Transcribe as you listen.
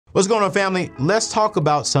What's going on, family? Let's talk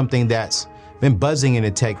about something that's been buzzing in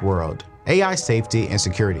the tech world, AI safety and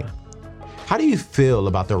security. How do you feel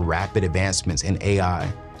about the rapid advancements in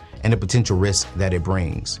AI and the potential risk that it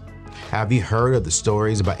brings? Have you heard of the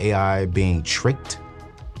stories about AI being tricked?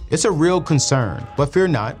 It's a real concern, but fear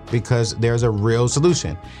not, because there's a real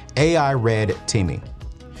solution: AI red teaming.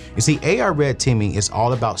 You see, AI red teaming is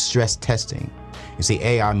all about stress testing. You see,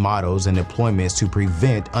 AI models and deployments to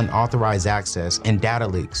prevent unauthorized access and data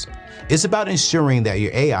leaks. It's about ensuring that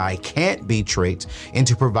your AI can't be tricked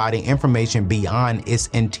into providing information beyond its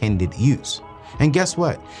intended use. And guess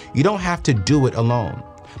what? You don't have to do it alone.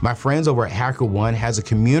 My friends over at HackerOne has a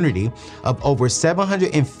community of over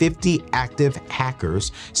 750 active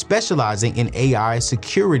hackers specializing in AI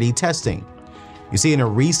security testing. You see, in a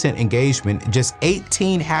recent engagement, just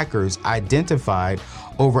 18 hackers identified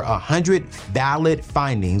over 100 valid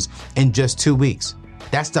findings in just 2 weeks.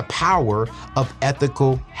 That's the power of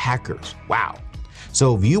ethical hackers. Wow.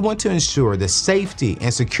 So if you want to ensure the safety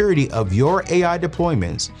and security of your AI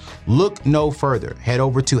deployments, look no further. Head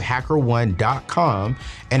over to HackerOne.com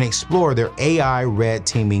and explore their AI red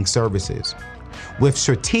teaming services. With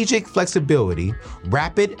strategic flexibility,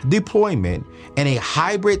 rapid deployment, and a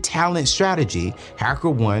hybrid talent strategy,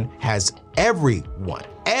 HackerOne has everything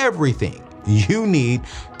you need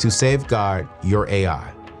to safeguard your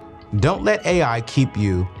AI. Don't let AI keep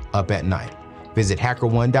you up at night. Visit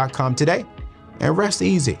HackerOne.com today and rest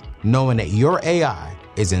easy, knowing that your AI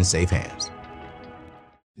is in safe hands.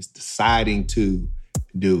 It's deciding to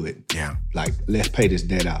do it. Yeah. Like, let's pay this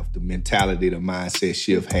debt off. The mentality, the mindset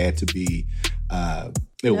shift had to be,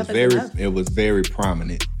 it was very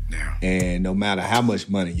prominent. Yeah. And no matter how much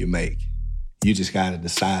money you make, you just got to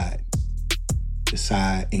decide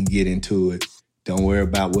and get into it. Don't worry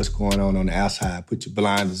about what's going on the outside. Put your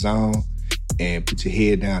blinders on and put your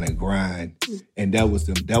head down and grind. And that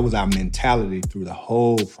was our mentality through the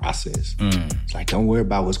whole process. It's like, don't worry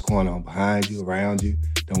about what's going on behind you, around you.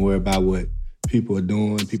 Don't worry about what people are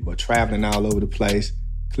doing. People are traveling all over the place.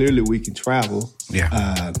 Clearly, we can travel.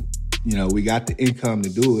 Yeah. We got the income to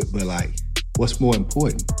do it, but like, what's more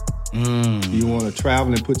important? You want to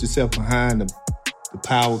travel and put yourself behind the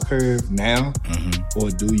power curve now? Or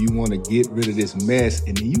do you want to get rid of this mess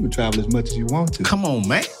and then you can travel as much as you want to? Come on,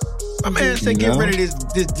 man. My man said get rid of this.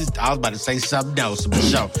 I was about to say something else, but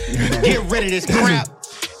sure. Get rid of this crap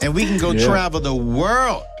and we can go travel the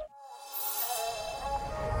world.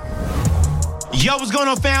 Yo, what's going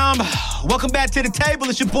on, fam? Welcome back to the table.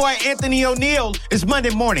 It's your boy, Anthony O'Neill. It's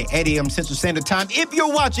Monday morning, 8 a.m. Central Standard Time. If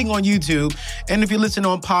you're watching on YouTube and if you're listening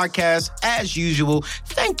on podcasts, as usual,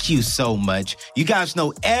 thank you so much. You guys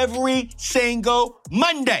know every single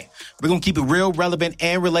Monday, we're going to keep it real, relevant,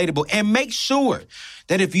 and relatable. And make sure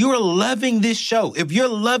that if you're loving this show, if you're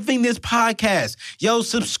loving this podcast, yo,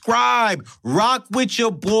 subscribe, rock with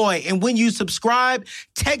your boy. And when you subscribe,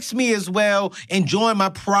 text me as well and join my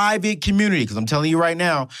private community. Because I'm telling you right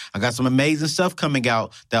now, I got some amazing stuff coming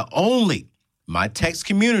out that only my text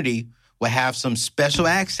community will have some special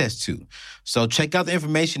access to. So check out the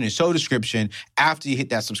information in the show description after you hit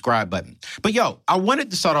that subscribe button. But yo, I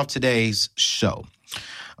wanted to start off today's show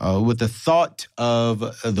with the thought of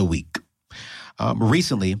the week.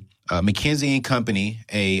 Recently, McKinsey & Company,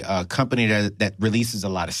 a company that releases a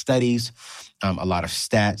lot of studies, a lot of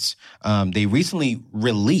stats, they recently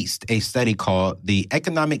released a study called The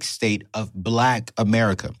Economic State of Black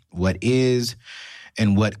America, What Is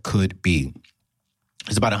and What Could Be.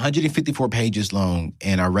 It's about 154 pages long,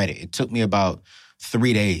 and I read it. It took me about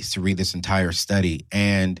 3 days to read this entire study,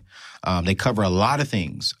 and they cover a lot of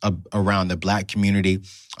things around the Black community,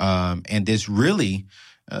 and this really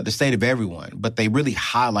the state of everyone, but they really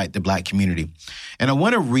highlight the Black community. And I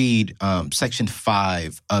want to read section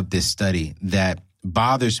 5 of this study that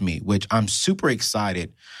bothers me, which I'm super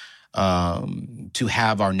excited to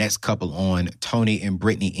have our next couple on, Tony and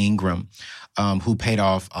Brittany Ingram, who paid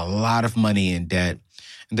off a lot of money in debt.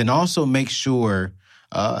 And then also make sure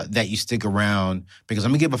that you stick around, because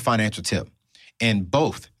I'm going to give a financial tip. And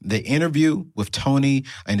both the interview with Tony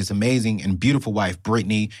and his amazing and beautiful wife,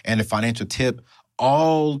 Brittany, and the financial tip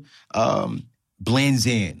all blends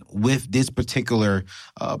in with this particular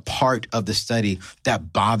part of the study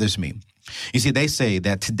that bothers me. You see, they say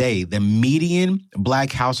that today the median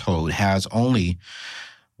Black household has only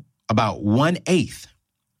about 1/8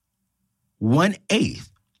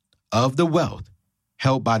 of the wealth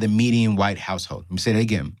held by the median white household. Let me say that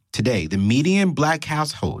again. Today, the median Black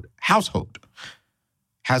household has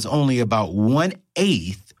only about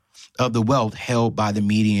 1/8 of the wealth held by the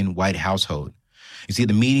median white household. You see,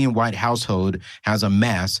 the median white household has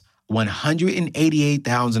amassed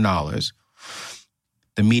 $188,000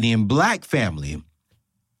 The median Black family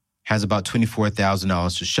has about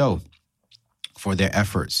 $24,000 to show for their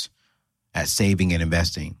efforts at saving and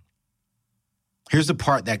investing. Here's the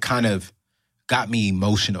part that kind of got me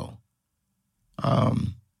emotional.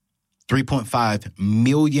 3.5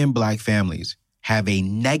 million Black families have a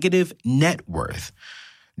negative net worth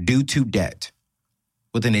due to debt,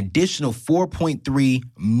 with an additional 4.3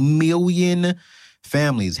 million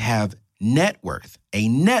families have a net worth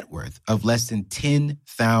of less than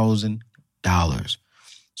 $10,000.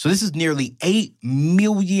 So this is nearly 8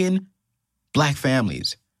 million Black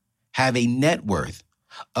families have a net worth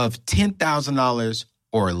of $10,000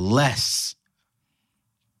 or less.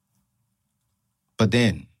 But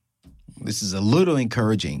then, this is a little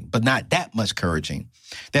encouraging, but not that much encouraging,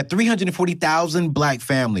 that 340,000 Black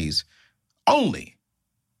families, only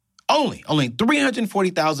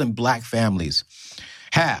 340,000 Black families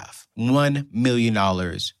have $1 million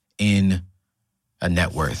in a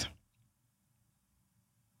net worth.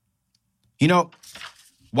 You know,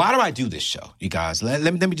 why do I do this show, you guys? Let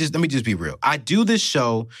me just be real. I do this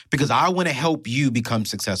show because I want to help you become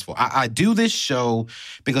successful. I do this show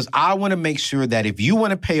because I want to make sure that if you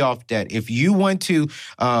want to pay off debt, if you want to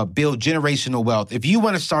build generational wealth, if you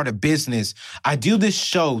want to start a business, I do this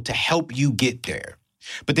show to help you get there.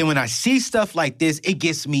 But then when I see stuff like this, it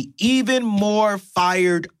gets me even more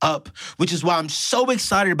fired up, which is why I'm so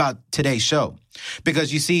excited about today's show.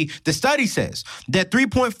 Because you see, the study says that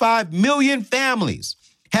 3.5 million families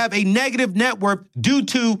have a negative net worth due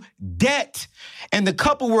to debt. And the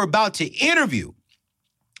couple we're about to interview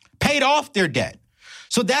paid off their debt.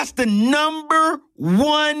 So that's the number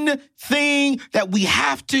one thing that we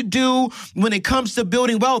have to do when it comes to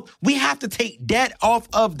building wealth. We have to take debt off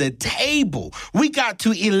of the table. We got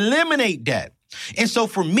to eliminate debt. And so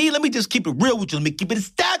for me, let me just keep it real with you. Let me keep it a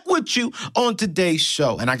stack with you on today's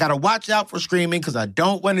show. And I got to watch out for screaming because I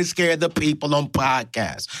don't want to scare the people on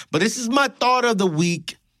podcasts. But this is my thought of the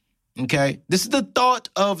week, okay? This is the thought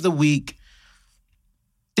of the week.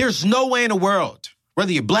 There's no way in the world,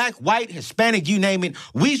 whether you're Black, white, Hispanic, you name it,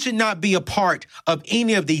 we should not be a part of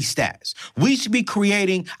any of these stats. We should be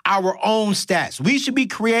creating our own stats. We should be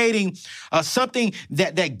creating something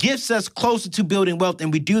that gets us closer to building wealth.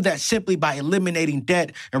 And we do that simply by eliminating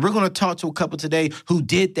debt. And we're going to talk to a couple today who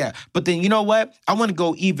did that. But then you know what? I want to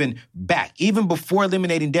go even back, even before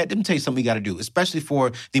eliminating debt. Let me tell you something we got to do, especially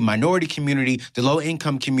for the minority community, the low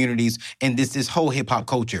income communities, and this whole hip hop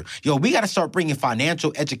culture. Yo, we got to start bringing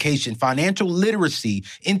financial education, financial literacy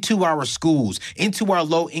into our schools, into our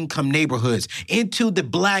low-income neighborhoods, into the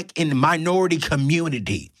Black and minority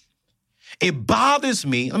community. It bothers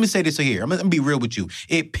me. Let me say this here. I'm going to be real with you.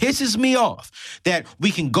 It pisses me off that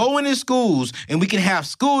we can go into schools and we can have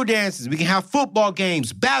school dances, we can have football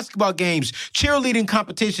games, basketball games, cheerleading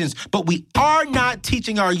competitions, but we are not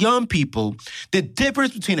teaching our young people the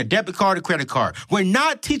difference between a debit card and credit card. We're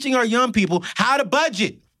not teaching our young people how to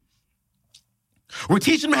budget. We're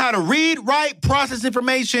teaching them how to read, write, process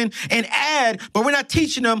information, and add, but we're not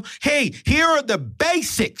teaching them, hey, here are the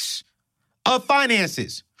basics of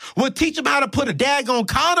finances. We'll teach them how to put a daggone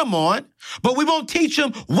condom on, but we won't teach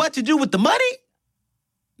them what to do with the money?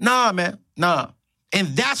 Nah, man, nah.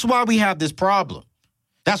 And that's why we have this problem.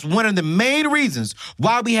 That's one of the main reasons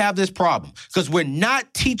why we have this problem, because we're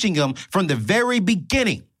not teaching them from the very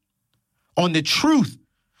beginning on the truth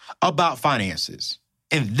about finances.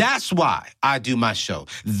 And that's why I do my show.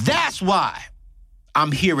 That's why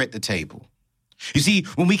I'm here at the table. You see,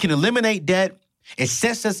 when we can eliminate debt, it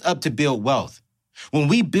sets us up to build wealth. When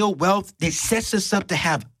we build wealth, it sets us up to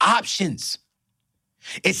have options.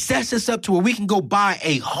 It sets us up to where we can go buy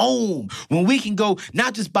a home. When we can go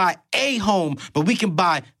not just buy a home, but we can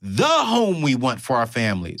buy the home we want for our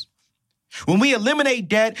families. When we eliminate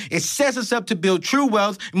debt, it sets us up to build true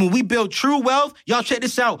wealth. And when we build true wealth, y'all check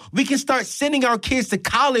this out. We can start sending our kids to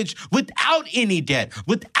college without any debt,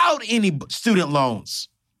 without any student loans.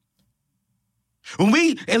 When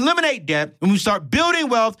we eliminate debt, when we start building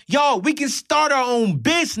wealth, y'all, we can start our own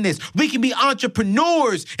business. We can be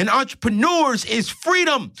entrepreneurs, and entrepreneurs is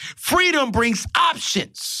freedom. Freedom brings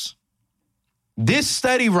options. This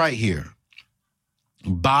study right here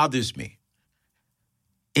bothers me.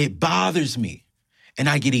 It bothers me, and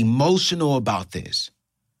I get emotional about this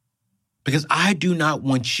because I do not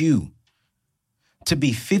want you to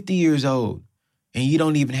be 50 years old and you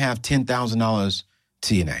don't even have $10,000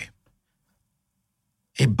 to your name.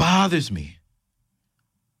 It bothers me.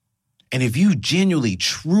 And if you genuinely,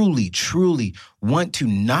 truly want to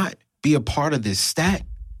not be a part of this stat,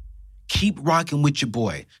 keep rocking with your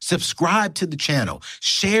boy. Subscribe to the channel.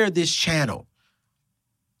 Share this channel.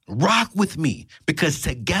 Rock with me, because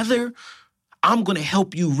together I'm going to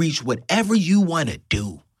help you reach whatever you want to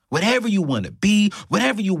do, whatever you want to be,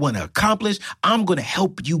 whatever you want to accomplish. I'm going to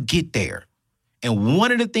help you get there. And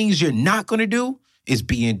one of the things you're not going to do is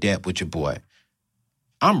be in debt with your boy.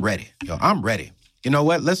 I'm ready. Yo, I'm ready. You know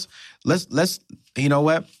what? Let's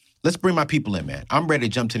bring my people in, man. I'm ready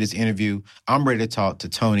to jump to this interview. I'm ready to talk to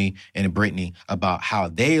Tony and Brittany about how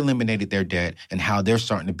they eliminated their debt and how they're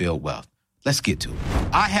starting to build wealth. Let's get to it.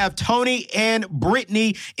 I have Tony and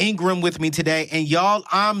Brittany Ingram with me today. And y'all,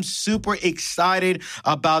 I'm super excited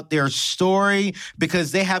about their story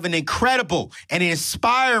because they have an incredible and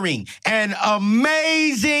inspiring and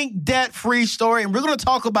amazing debt-free story. And we're going to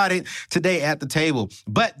talk about it today at the table.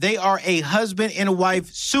 But they are a husband and a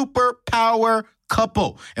wife superpower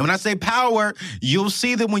couple. And when I say power, you'll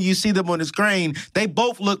see them when you see them on the screen. They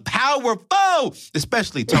both look powerful,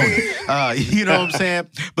 especially Tony. You know what I'm saying?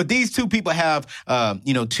 But these two people have,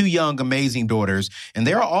 two young, amazing daughters. And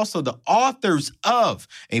they're also the authors of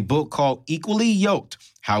a book called Equally Yoked: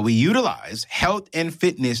 How We Utilize Health and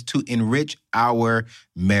Fitness to Enrich Our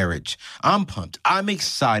Marriage. I'm pumped. I'm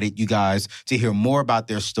excited, you guys, to hear more about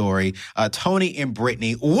their story. Tony and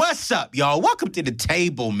Brittany, what's up, y'all? Welcome to the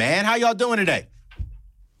table, man. How y'all doing today?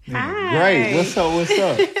 Hi. Great. What's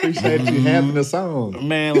up? Appreciate you having us on.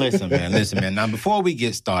 Man, listen, man. Now, before we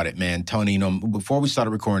get started, man, Tony, before we started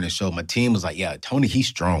recording the show, my team was like, yeah, Tony, he's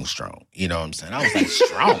strong. You know what I'm saying? I was like,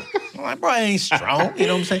 strong? I'm like, bro, I ain't strong. You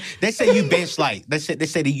know what I'm saying? They say you bench they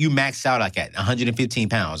say that you max out like at 115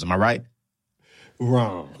 pounds. Am I right?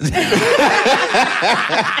 Wrong.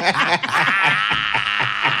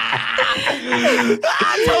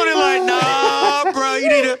 I told him like, nah, bro, you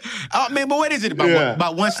need to. But what is it about? Yeah.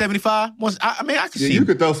 About 175? I can see. You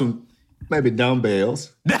could throw some maybe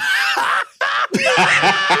dumbbells. He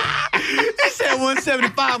said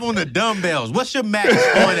 175 on the dumbbells. What's your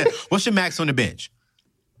max on the bench?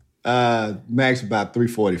 Max about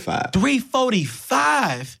 345.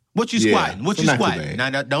 345. What you squatting? What you squatting? Now,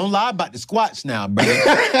 don't lie about the squats now, bro.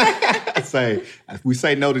 We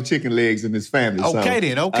say no to chicken legs in this family. Okay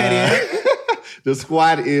then. The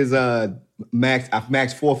squat is max. I've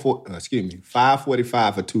maxed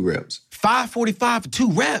 545 for 2 reps. 545 for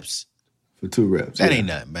 2 reps. For 2 reps. That ain't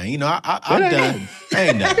nothing, man. You know, I'm done. That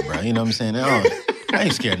ain't nothing, bro. You know what I'm saying? I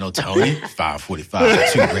ain't scared of no Tony. 545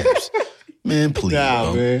 for 2 reps. Man, please. Nah,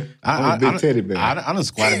 bro. Man. I'm a big teddy bear. I done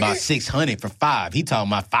squatted about 600 for 5. He talking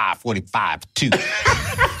about 545 for 2.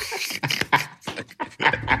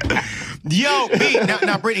 Yo, B.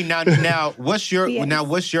 Now, Brittany. Now, what's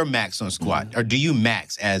your max on squat? Or do you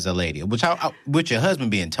max as a lady? Which with your husband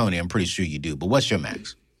being Tony, I'm pretty sure you do. But what's your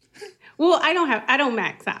max? Well, I don't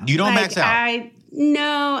max out. You don't max out?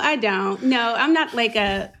 No, I don't. No, I'm not like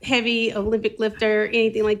a heavy Olympic lifter or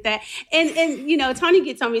anything like that. And Tony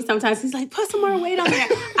gets on me sometimes. He's like, put some more weight on there.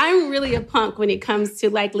 I'm really a punk when it comes to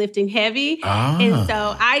like lifting heavy. And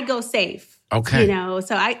so I go safe. Okay.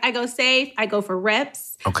 So I go safe. I go for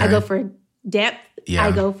reps. Okay. I go for depth. Yeah.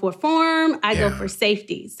 I go for form. I go for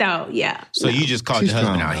safety. So, yeah. So you just called your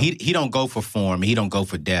husband out. He don't go for form. He don't go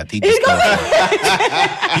for depth. He just goes for...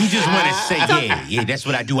 He just want to say, yeah, that's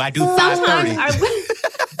what I do. I do 530.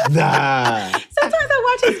 Nah. Sometimes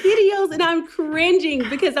I watch his videos and I'm cringing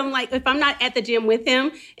because I'm like, if I'm not at the gym with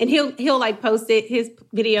him and he'll like post his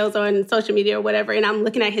videos on social media or whatever, and I'm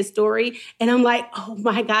looking at his story and I'm like, oh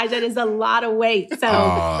my gosh, that is a lot of weight. So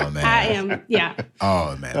I am, yeah.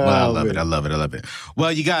 Oh man. Well, I love it.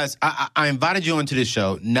 Well, you guys, I invited you onto this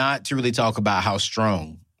show not to really talk about how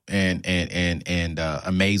strong and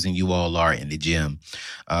amazing you all are in the gym,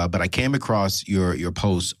 but I came across your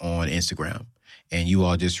post on Instagram. And you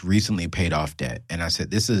all just recently paid off debt. And I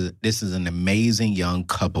said, this is an amazing young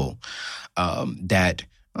couple that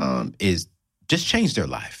is just changed their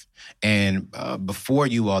life. And before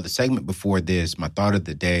you all, the segment before this, my thought of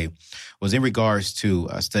the day was in regards to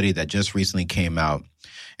a study that just recently came out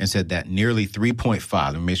and said that nearly 3.5,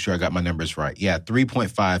 let me make sure I got my numbers right. Yeah,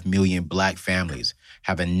 3.5 million Black families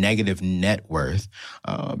have a negative net worth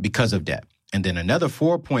because of debt. And then another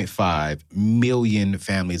 4.5 million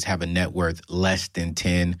families have a net worth less than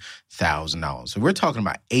 $10,000. So we're talking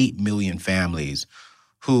about 8 million families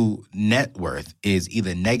who net worth is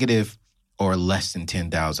either negative or less than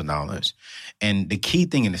 $10,000. And the key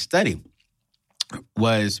thing in the study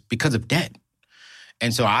was because of debt.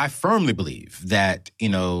 And so I firmly believe that,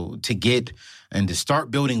 to get and to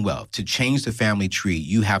start building wealth, to change the family tree,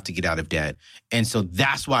 you have to get out of debt. And so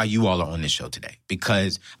that's why you all are on this show today,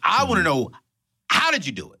 because I want to know, how did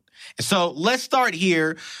you do it? So let's start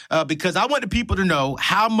here because I want the people to know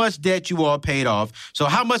how much debt you all paid off. So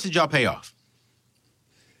how much did y'all pay off?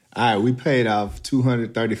 All right, we paid off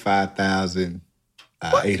 $235,000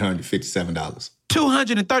 $857.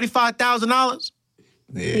 $235,000?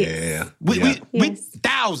 Yeah. We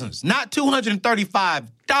thousands, not $235.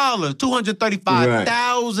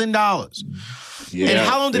 $235,000. Yeah. And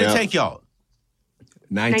how long did it take y'all?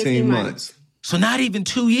 19 months. So not even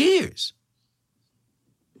 2 years.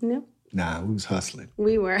 No. Nah, we was hustling.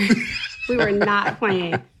 We were not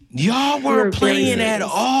playing. Y'all weren't playing very at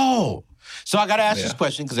all. So I got to ask Yeah. this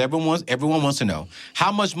question because everyone wants to know.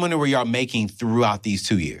 How much money were y'all making throughout these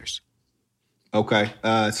 2 years? Okay.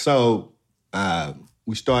 So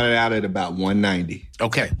we started out at about 190.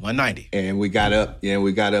 Okay, 190. And we got up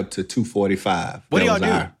to 245. What do y'all do?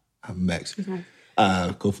 Our max. Okay. You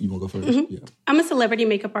want to go first? Mm-hmm. Yeah. I'm a celebrity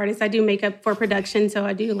makeup artist. I do makeup for production, so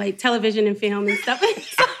I do like television and film and stuff.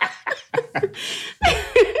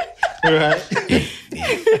 Right.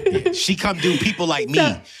 Yeah. She come do people like me.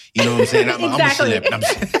 You know what I'm saying? I'm a Exactly. celeb.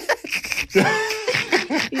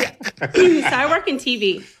 So I work in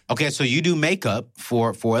TV. Okay, so you do makeup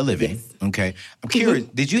for a living. Yes. Okay. I'm curious,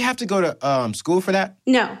 did you have to go to school for that?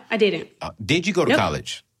 No, I didn't. Did you go to Nope.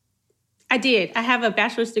 college? I did. I have a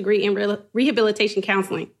bachelor's degree in rehabilitation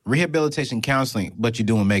counseling. Rehabilitation counseling, but you're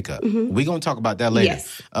doing makeup. We're going to talk about that later.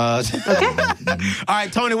 Yes. Okay. All right,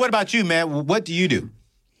 Tony, what about you, man? What do you do?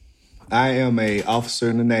 I am a officer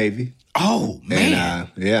in the Navy. Oh, man.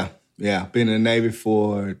 And been in the Navy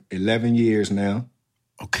for 11 years now.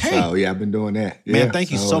 Okay. So yeah, I've been doing that. Man, Yeah.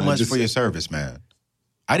 thank you so much for your service, man.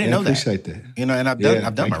 I didn't know that. Appreciate that. You know, and I've Yeah,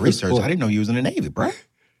 done thank my you for research. support. I didn't know you was in the Navy, bro.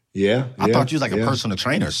 Yeah. I thought you was like a yeah. personal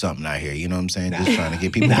trainer or something out here. You know what I'm saying? Just trying to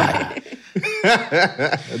get people back.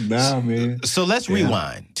 Nah, man. So let's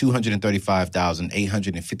rewind.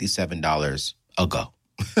 $235,857 ago.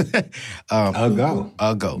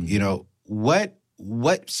 Ago. You know, what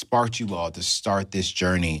sparked you all to start this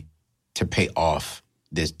journey to pay off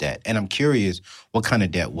this debt? And I'm curious, what kind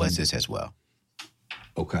of debt was this as well?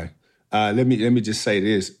 Okay. Let me just say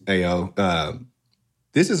this, AO.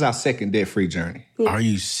 This is our second debt-free journey. Are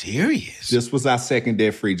you serious? This was our second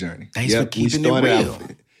debt-free journey. Thanks for keeping it real.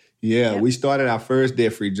 We started our first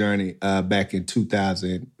debt-free journey back in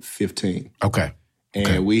 2015. Okay.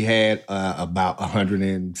 And we had about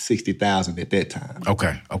 $160,000 at that time.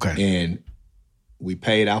 Okay. And we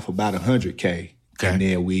paid off about $100K. Okay. And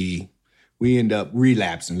then we ended up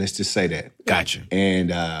relapsing, let's just say that. Gotcha.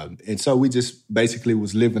 And so we just basically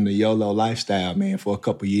was living the YOLO lifestyle, man, for a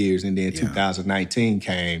couple of years. And then 2019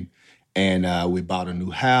 came and we bought a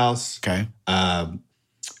new house. Okay. I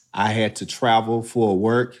had to travel for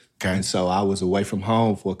work. Okay. And so I was away from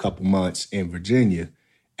home for a couple months in Virginia.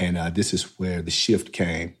 And this is where the shift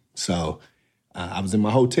came. So I was in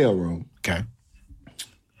my hotel room. Okay.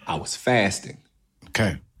 I was fasting.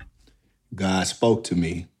 Okay. God spoke to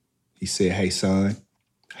me. He said, hey, son,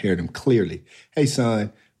 I heard him clearly. Hey,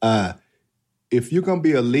 son, if you're going to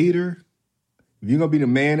be a leader, if you're going to be the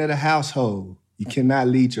man of the household, you cannot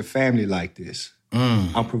lead your family like this.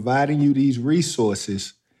 I'm providing you these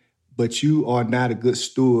resources, but you are not a good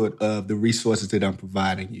steward of the resources that I'm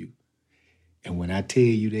providing you. And when I tell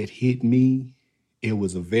you that hit me, it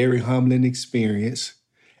was a very humbling experience.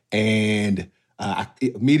 And I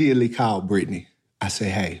immediately called Brittany. I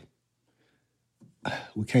said, hey,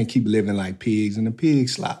 we can't keep living like pigs in a pig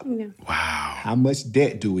slop. Yeah. Wow. How much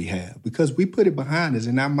debt do we have? Because we put it behind us.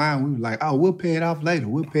 In our mind, we were like, oh, we'll pay it off later.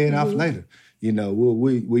 We'll pay it off later. You know,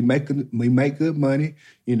 we make good money.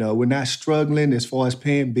 You know, we're not struggling as far as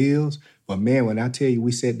paying bills. But man, when I tell you,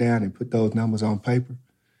 we sat down and put those numbers on paper,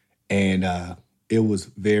 and it was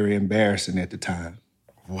very embarrassing at the time.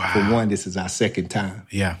 Wow. For one, this is our second time.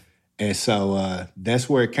 Yeah. And so that's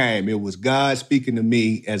where it came. It was God speaking to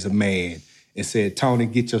me as a man and said, Tony,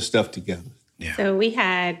 get your stuff together. Yeah. So we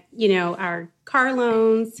had, our car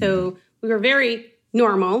loans. So we were very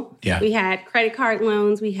normal. Yeah. We had credit card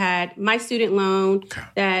loans. We had my student loan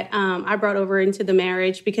that I brought over into the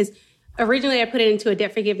marriage because originally I put it into a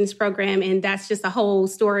debt forgiveness program, and that's just a whole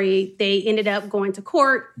story. They ended up going to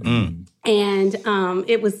court, and I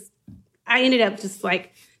ended up just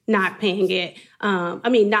like not paying it.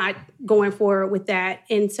 Not going forward with that.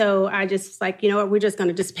 And so I just was like, you know what, we're just going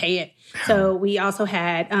to just pay it. So we also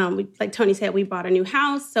had, like Tony said, we bought a new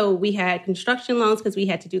house. So we had construction loans because we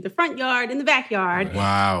had to do the front yard and the backyard.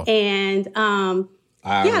 Wow. And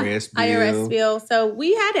IRS bill. So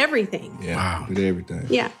we had everything. Yeah, Wow. we did everything.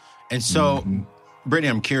 Yeah. And so, Brittany,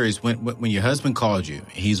 I'm curious, when your husband called you,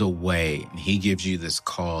 he's away, and he gives you this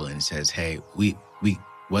call and says, hey, we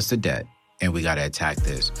what's the debt? And we got to attack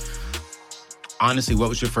this. Honestly, what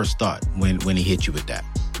was your first thought when he hit you with that?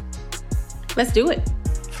 Let's do it.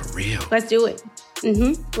 For real? Let's do it.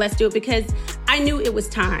 Let's do it because I knew it was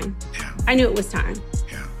time. Yeah. I knew it was time.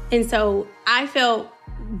 Yeah. And so I felt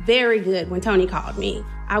very good when Tony called me.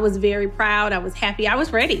 I was very proud. I was happy. I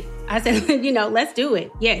was ready. I said, let's do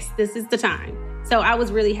it. Yes, this is the time. So I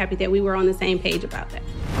was really happy that we were on the same page about that.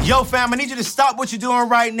 Yo, fam, I need you to stop what you're doing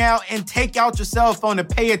right now and take out your cell phone and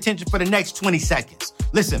pay attention for the next 20 seconds.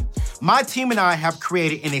 Listen, my team and I have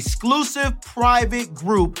created an exclusive private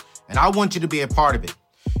group, and I want you to be a part of it.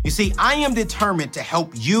 You see, I am determined to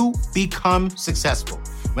help you become successful.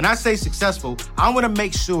 When I say successful, I want to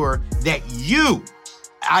make sure that you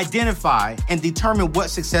identify and determine what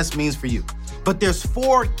success means for you. But there's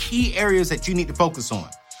 4 key areas that you need to focus on.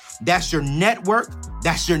 That's your network,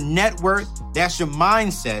 that's your net worth, that's your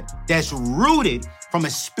mindset, that's rooted from a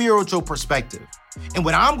spiritual perspective. And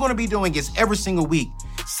what I'm going to be doing is every single week,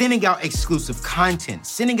 sending out exclusive content,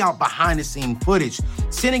 sending out behind the scene footage,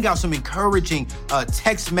 sending out some encouraging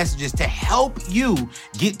text messages to help you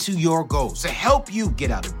get to your goals, to help you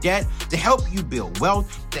get out of debt, to help you build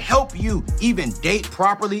wealth, to help you even date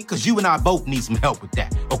properly, because you and I both need some help with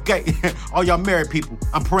that, okay? All y'all married people,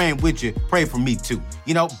 I'm praying with you. Pray for me too,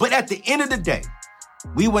 But at the end of the day,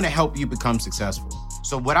 we want to help you become successful.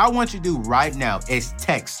 So what I want you to do right now is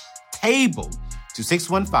text TABLE to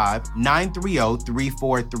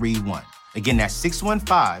 615-930-3431. Again, that's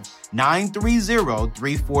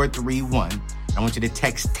 615-930-3431. I want you to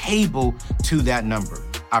text TABLE to that number.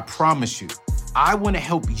 I promise you, I want to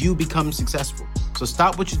help you become successful. So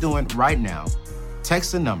stop what you're doing right now,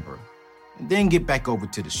 text the number, and then get back over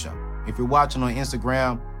to the show. If you're watching on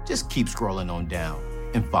Instagram, just keep scrolling on down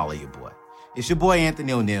and follow your boy. It's your boy,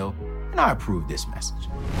 Anthony O'Neal, and I approve this message.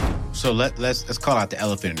 So let's call out the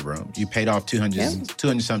elephant in the room. You paid off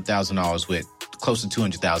 $200,000 with close to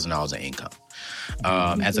 $200,000 in income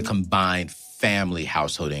as a combined family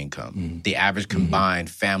household income. Mm-hmm. The average combined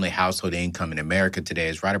family household income in America today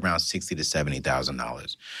is right around $60,000 to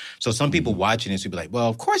 $70,000. So some people watching this would be like, well,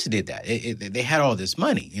 of course it did that. They had all this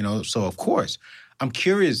money, so of course. I'm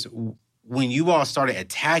curious, when you all started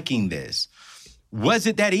attacking this, was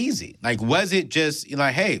it that easy? Like, was it just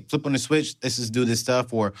hey, flip on the switch, let's just do this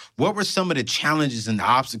stuff? Or what were some of the challenges and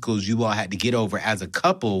obstacles you all had to get over as a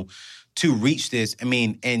couple to reach this? I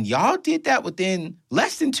mean, and y'all did that within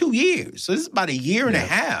less than 2 years. So this is about a year and a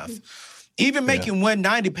half. Even making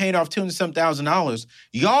 $190, paying off $200,000,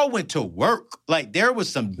 y'all went to work. Like, there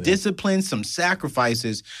was some discipline, some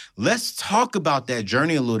sacrifices. Let's talk about that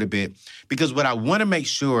journey a little bit, because what I want to make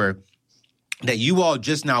sure that you all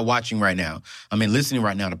just now watching right now, listening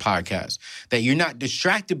right now to the podcast, that you're not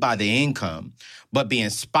distracted by the income, but be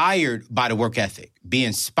inspired by the work ethic, be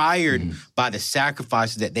inspired by the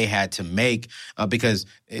sacrifices that they had to make, because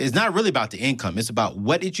it's not really about the income. It's about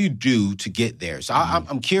what did you do to get there. So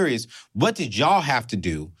I'm curious, what did y'all have to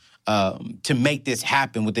do to make this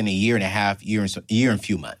happen within a year and a half, year and a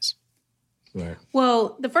few months? Right.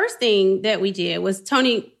 Well, the first thing that we did was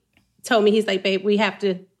Tony told me, he's like, babe, we have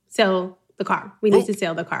to sell the car. We need to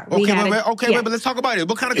sell the car. Wait, but let's talk about it.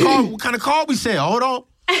 What kind of car we sell? Hold on.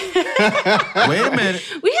 Wait a minute.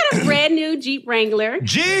 We had a brand new Jeep Wrangler.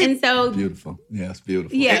 And so beautiful. Yes,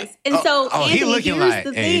 beautiful. Yes. And so Anthony, he looking like,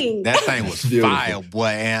 the thing. That thing was fire, boy.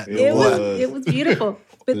 It was beautiful.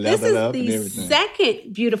 But this is the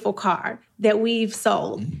second beautiful car that we've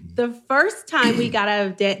sold. The first time we got out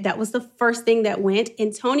of debt, that was the first thing that went.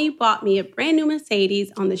 And Tony bought me a brand new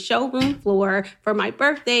Mercedes on the showroom floor for my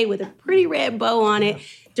birthday with a pretty red bow on it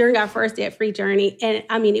during our first debt-free journey. And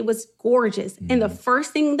it was gorgeous. And the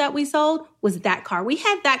first thing that we sold was that car. We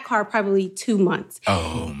had that car probably 2 months.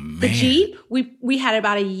 Oh, man. The Jeep, we had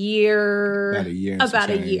about a year.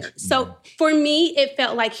 About a year. So for me, it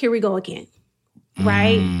felt like, here we go again.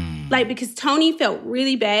 Right? Because Tony felt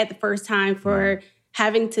really bad the first time for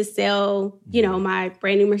having to sell, my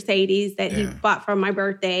brand new Mercedes that he bought for my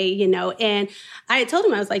birthday, and I had told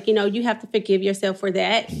him, I was like, you have to forgive yourself for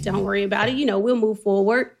that. Don't worry about it. We'll move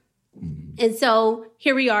forward. And so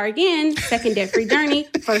here we are again, second debt-free journey.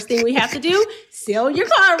 First thing we have to do, sell your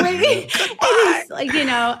car, baby. And it's like,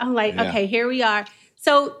 I'm like, okay, here we are.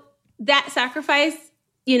 So that sacrifice,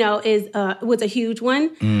 was a huge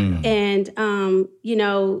one. And,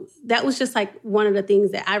 that was just like one of the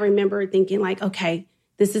things that I remember thinking like, okay,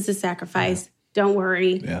 this is a sacrifice. Don't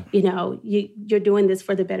worry. You're doing this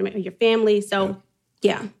for the betterment of your family. So,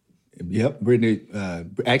 Yep.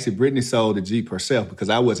 Brittany sold the Jeep herself because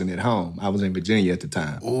I wasn't at home. I was in Virginia at the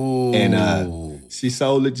time. Ooh. And she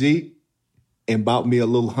sold the Jeep and bought me a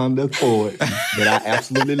little Honda Accord that I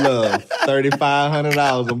absolutely love.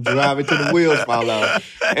 $3,500. I'm driving till the wheels fall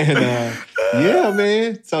off. And man.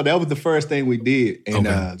 So that was the first thing we did. And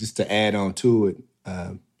just to add on to it,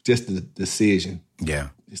 just the decision. Yeah.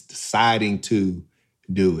 Just deciding to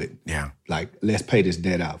do it. Yeah. Like, let's pay this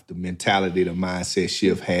debt off. The mentality, the mindset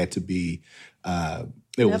shift had to be,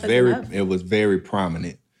 it was very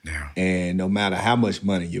prominent. Yeah. And no matter how much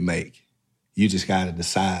money you make, you just got to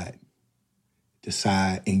decide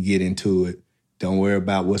and get into it. Don't worry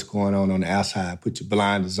about what's going on the outside. Put your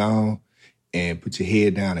blinders on and put your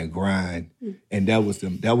head down and grind. And that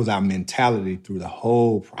was our mentality through the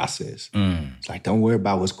whole process. It's like, don't worry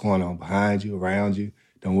about what's going on behind you, around you.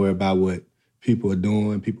 Don't worry about what people are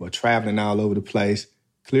doing. People are traveling all over the place.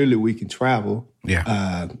 Clearly, we can travel.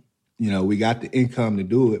 Yeah. We got the income to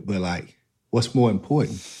do it, but like, what's more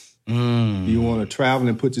important? Do you want to travel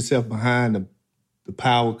and put yourself behind the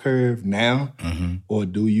power curve now? Or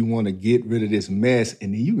do you want to get rid of this mess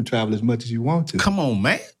and then you can travel as much as you want to? Come on,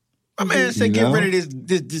 man. My man said get rid of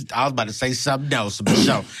this. I was about to say something else, but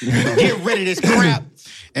get rid of this crap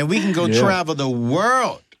and we can go travel the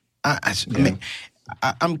world. I mean,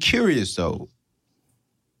 I'm curious, though.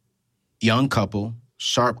 Young couple,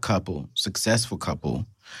 sharp couple, successful couple.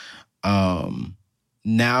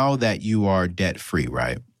 Now that you are debt-free,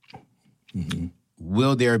 right?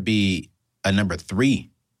 Will there be a number 3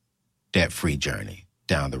 debt-free journey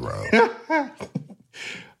down the road?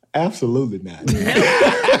 Absolutely not. We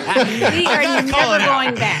are never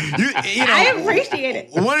going back. I appreciate it.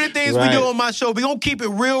 One of the things we do on my show, we're going to keep it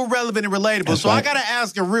real relevant and relatable. That's I got to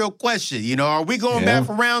ask a real question. Are we going back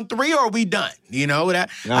for round 3 or are we done?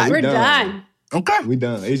 We're done. Okay. We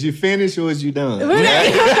done. Is you finished or is you done? We're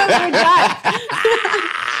done.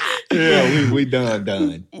 Yeah, we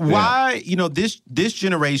done. Why, this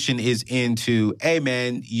generation is into, hey,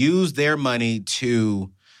 man, use their money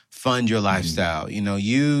to fund your lifestyle.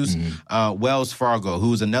 Use Wells Fargo,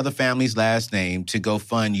 who's another family's last name, to go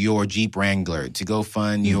fund your Jeep Wrangler, to go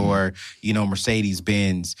fund your, Mercedes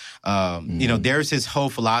Benz. There's this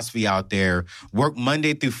whole philosophy out there: work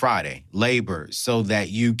Monday through Friday, labor, so that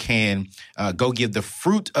you can go give the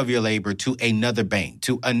fruit of your labor to another bank,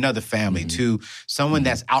 to another family, to someone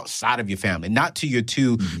that's outside of your family, not to your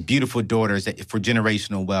 2 beautiful daughters for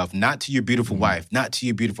generational wealth, not to your beautiful wife, not to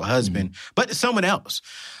your beautiful husband, but to someone else.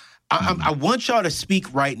 I want y'all to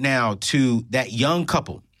speak right now to that young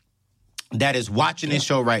couple that is watching this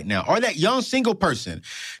show right now, or that young single person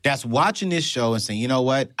that's watching this show and saying, you know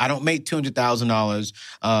what, I don't make $200,000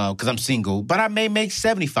 because I'm single, but I may make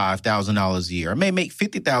 $75,000 a year. I may make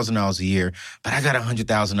 $50,000 a year, but I got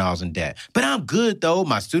 $100,000 in debt. But I'm good, though.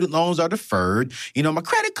 My student loans are deferred. My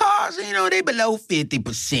credit cards, they below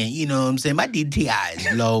 50%. You know what I'm saying? My DTI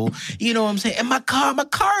is low. You know what I'm saying? And my car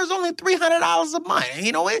is only $300 a month.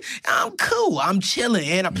 I'm cool. I'm chilling.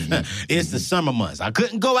 And it's the summer months. I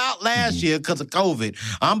couldn't go out last year because of COVID.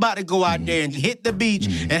 I'm about to go out there and hit the beach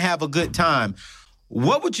and have a good time.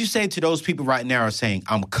 What would you say to those people right now are saying,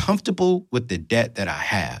 I'm comfortable with the debt that I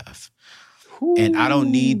have and I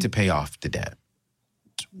don't need to pay off the debt?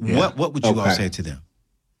 What would you all say to them?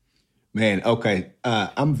 Man, okay.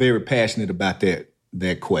 I'm very passionate about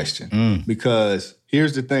that question because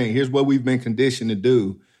here's the thing. Here's what we've been conditioned to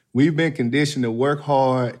do. We've been conditioned to work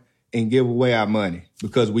hard and give away our money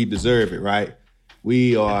because we deserve it, right?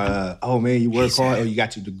 We are, oh man, you work hard. Oh, you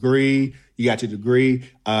got your degree. You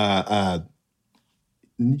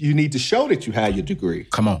need to show that you have your degree.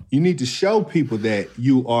 Come on. You need to show people that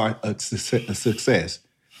you are a success.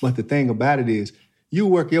 But the thing about it is, you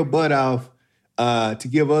work your butt off to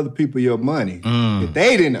give other people your money that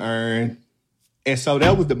they didn't earn. And so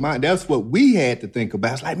that's what we had to think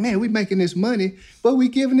about. It's like, man, we making this money, but we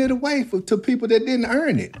giving it away to people that didn't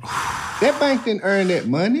earn it. That bank didn't earn that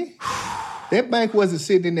money. That bank wasn't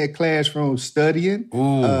sitting in that classroom studying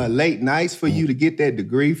late nights for you to get that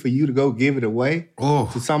degree, for you to go give it away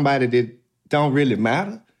to somebody that don't really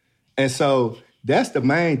matter. And so that's the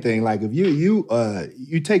main thing. Like if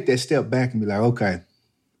you take that step back and be like, okay,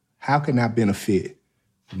 how can I benefit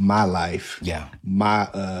my life,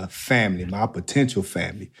 my family, my potential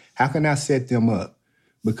family? How can I set them up?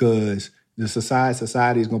 Because the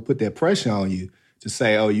society is going to put that pressure on you to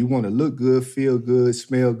say, oh, you want to look good, feel good,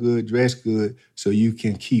 smell good, dress good, so you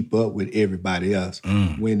can keep up with everybody else.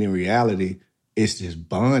 When in reality, it's just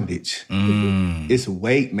bondage. It's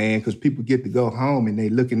weight, man, because people get to go home and they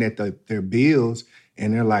looking at their bills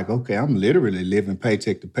and they're like, okay, I'm literally living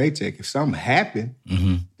paycheck to paycheck. If something happened,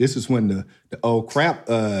 this is when the old crap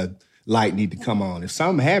light need to come on. If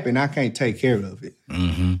something happened, I can't take care of it.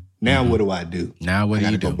 Now what do I do? Now what do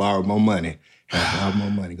you do? Go borrow more money.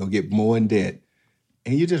 Go get more in debt.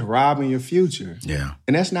 And you're just robbing your future. Yeah.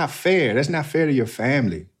 And that's not fair. That's not fair to your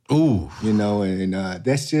family. And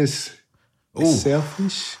that's just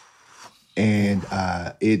selfish. And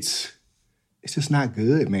it's just not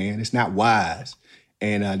good, man. It's not wise.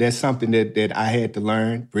 And that's something that I had to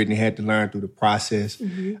learn. Brittany had to learn through the process.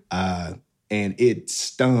 And it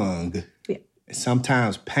stung. Yeah.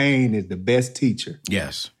 Sometimes pain is the best teacher.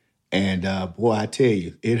 Yes. And boy, I tell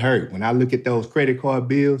you, it hurt. When I look at those credit card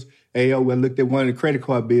bills, I looked at one of the credit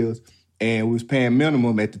card bills, and we was paying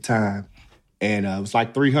minimum at the time. And it was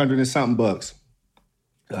like $300 and something bucks.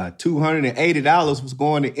 $280 was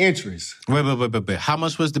going to interest. Wait. How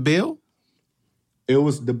much was the bill? It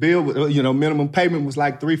was the bill, minimum payment was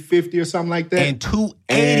like $350 or something like that. And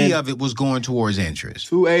 $280 of it was going towards interest.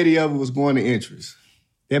 $280 of it was going to interest.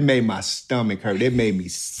 That made my stomach hurt. That made me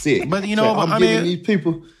sick. But I'm giving these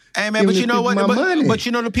people. Hey, man, but you know what? But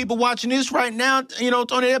you know, the people watching this right now,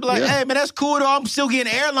 Tony, they'll be like, hey, man, that's cool, though. I'm still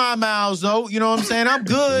getting airline miles, though. You know what I'm saying? I'm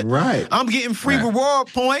good. Right. I'm getting free reward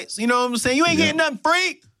points. You know what I'm saying? You ain't getting nothing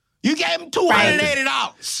free. You gave them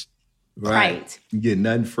 $280. Right. You get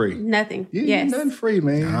nothing free. Nothing. You get nothing free,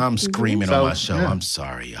 man. I'm screaming on my show. I'm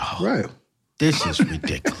sorry, y'all. Right. This is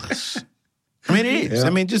ridiculous. I mean, it is. Yeah. I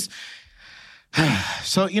mean, just...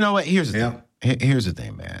 So, you know what? Here's the thing. Here's the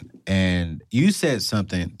thing, man. And you said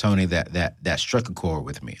something, Tony, that struck a chord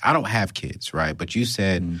with me. I don't have kids, right? But you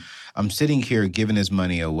said, I'm sitting here giving this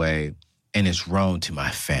money away, and it's wrong to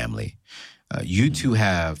my family. You two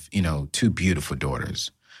have, two beautiful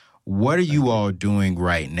daughters. What are you all doing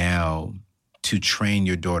right now to train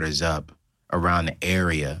your daughters up around the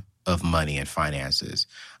area of money and finances?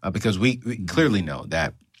 Because we clearly know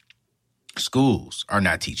that schools are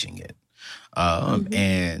not teaching it.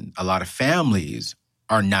 And a lot of families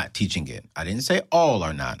are not teaching it. I didn't say all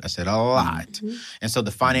are not. I said a lot. And so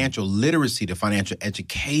the financial literacy, the financial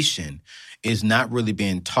education is not really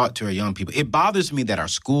being taught to our young people. It bothers me that our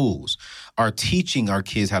schools are teaching our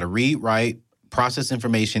kids how to read, write, process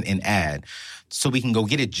information, and add so we can go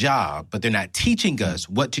get a job, but they're not teaching us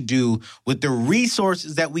what to do with the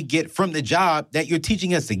resources that we get from the job that you're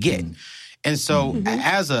teaching us to get. And so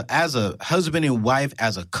as a husband and wife,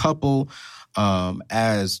 as a couple,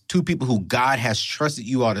 as two people who God has trusted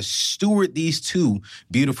you all to steward these two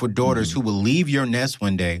beautiful daughters who will leave your nest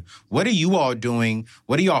one day, what are you all doing?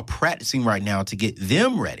 What are you all practicing right now to get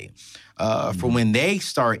them ready for when they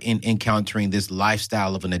start encountering this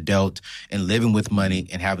lifestyle of an adult and living with money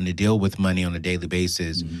and having to deal with money on a daily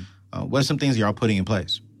basis? What are some things y'all putting in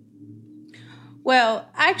place? Well,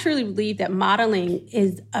 I truly believe that modeling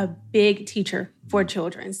is a big teacher for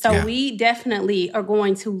children. So we definitely are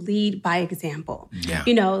going to lead by example. Yeah.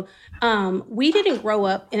 We didn't grow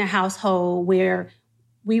up in a household where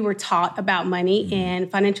we were taught about money, and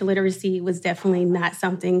financial literacy was definitely not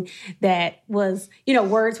something that was,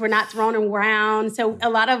 words were not thrown around. So a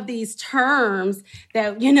lot of these terms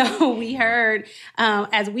that, we heard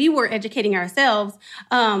as we were educating ourselves,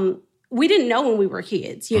 we didn't know when we were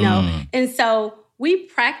kids, And so we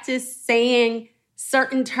practiced saying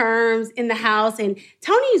certain terms in the house. And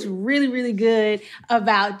Tony's really, really good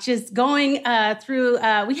about just going through.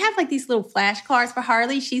 We have like these little flashcards for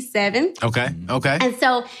Harley. She's 7. Okay. And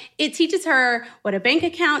so it teaches her what a bank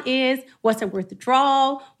account is, what's a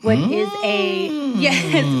withdrawal, what's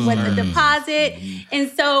a deposit.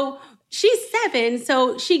 And so she's 7,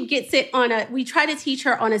 so she gets it we try to teach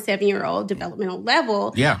her on a 7-year-old developmental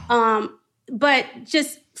level. Yeah. But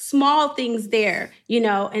just small things there,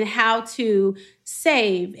 and how to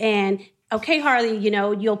save. And, okay, Harley,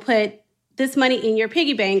 you'll put this money in your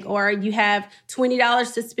piggy bank, or you have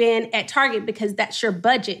 $20 to spend at Target because that's your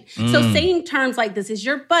budget. So saying terms like this is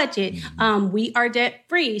your budget. We are debt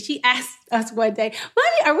free. She asked us one day,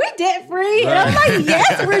 Mommy, are we debt free? And I'm like,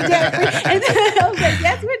 yes, we're debt free. And I was like,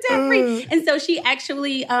 yes, we're debt free. And so she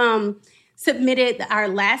actually submitted our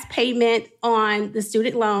last payment on the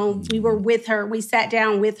student loan. We were with her. We sat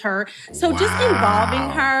down with her. So just involving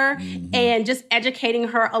her and just educating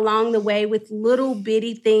her along the way with little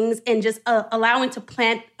bitty things, and just allowing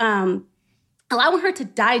her to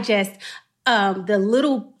digest the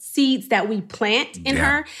little seeds that we plant in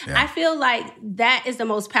her. Yeah. I feel like that is the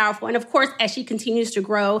most powerful. And of course, as she continues to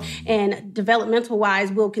grow and developmental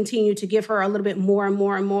wise, we'll continue to give her a little bit more and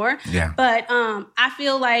more and more. Yeah. But I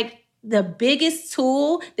feel like the biggest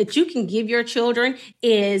tool that you can give your children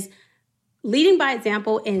is leading by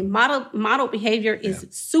example, and model behavior is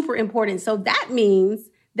super important. So that means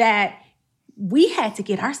that we had to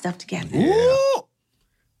get our stuff together. Yeah.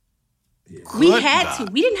 We had to.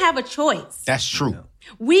 We didn't have a choice. That's true.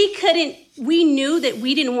 We knew that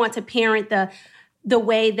we didn't want to parent the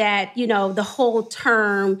way that, the whole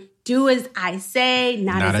term do as I say,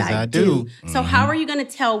 not as I do. So how are you going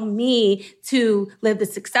to tell me to live the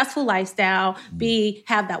successful lifestyle,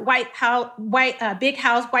 have that big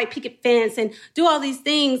house, white picket fence, and do all these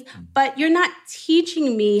things, but you're not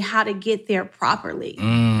teaching me how to get there properly.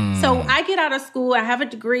 So I get out of school, I have a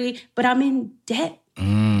degree, but I'm in debt.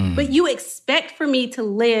 But you expect for me to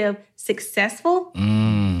live successful?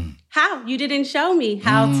 How? You didn't show me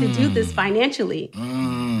how to do this financially.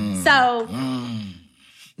 So...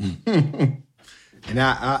 And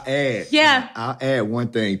I'll add one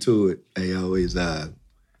thing to it, AO, is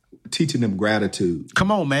teaching them gratitude.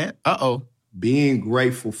 Come on, man. Uh-oh. Being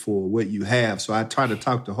grateful for what you have. So I try to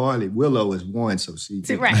talk to Harley. Willow is one, so she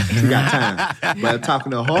right. She got time. But I'm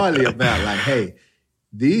talking to Harley about, like, hey,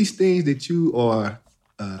 these things that you are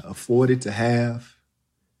afforded to have,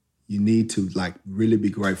 you need to, like, really be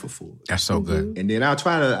grateful for. That's so good. And then I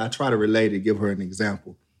try to relate it, give her an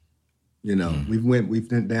example. You know, we've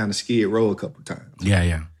been down the Skid Row a couple of times.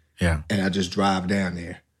 Yeah. And I just drive down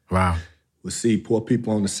there. Wow. We'll see poor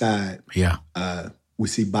people on the side. Yeah. We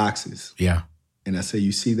see boxes. Yeah. And I say,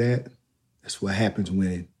 you see that? That's what happens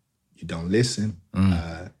when you don't listen.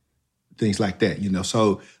 Things like that, you know.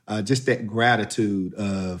 So just that gratitude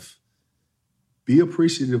of be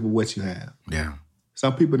appreciative of what you have. Yeah.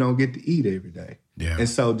 Some people don't get to eat every day. Yeah. And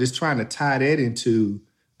so just trying to tie that into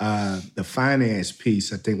the finance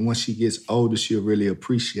piece, I think once she gets older, she'll really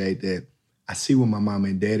appreciate that. I see what my mama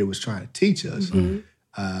and daddy was trying to teach us.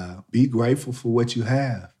 Be grateful for what you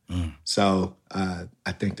have. So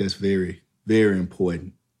I think that's very, very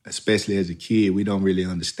important, especially as a kid. We don't really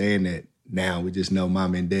understand that now. We just know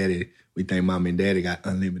mom and daddy. We think mom and daddy got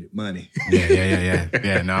unlimited money.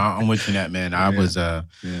 Yeah. No, I'm with you on that, man. I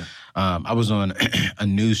was on a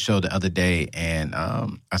news show the other day, and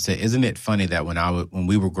I said, "Isn't it funny that when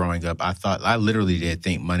we were growing up, I literally did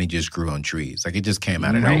think money just grew on trees, like it just came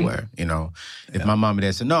out of nowhere." You know, if my mom and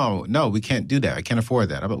dad said, "No, we can't do that. I can't afford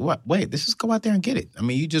that," I'm like, "What? Wait, let's just go out there and get it." I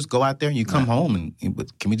mean, you just go out there and you come home, and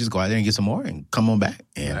can we just go out there and get some more and come on back?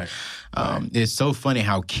 And it's so funny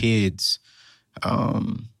how kids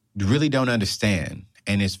really don't understand.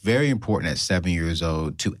 And it's very important at 7 years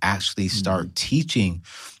old to actually start teaching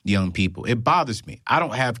young people. It bothers me. I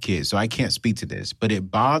don't have kids, so I can't speak to this. But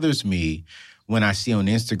it bothers me when I see on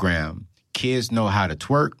Instagram, kids know how to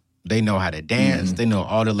twerk. They know how to dance. They know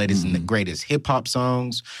all the latest and the greatest hip-hop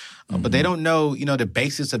songs. But they don't know, the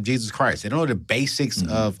basics of Jesus Christ. They don't know the basics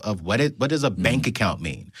of what does a bank account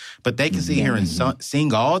mean. But they can sit here and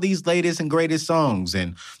sing all these latest and greatest songs.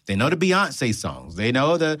 And they know the Beyonce songs. They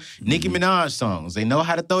know the Nicki Minaj songs. They know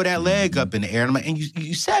how to throw that leg up in the air. And I'm like, and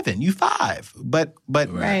you 7, you 5. But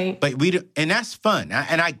we, and that's fun.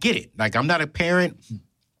 And I get it. Like, I'm not a parent,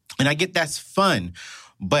 and I get that's fun.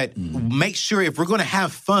 But make sure if we're going to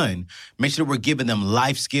have fun, make sure we're giving them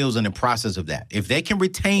life skills in the process of that. If they can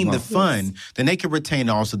retain the fun, then they can retain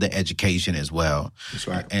also the education as well. That's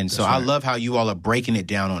right. And so I love how you all are breaking it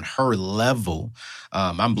down on her level.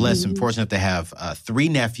 I'm blessed and fortunate to have 3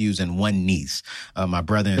 nephews and 1 niece, my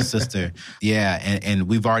brother and sister. And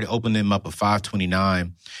we've already opened them up at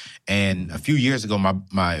 529. And a few years ago,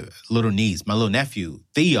 my little nephew,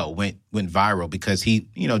 Theo, went viral because he,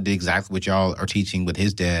 did exactly what y'all are teaching with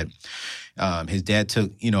his dad. His dad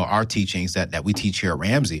took, our teachings that we teach here at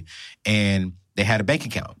Ramsey, and they had a bank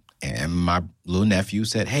account. And my little nephew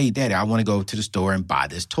said, "Hey, Daddy, I want to go to the store and buy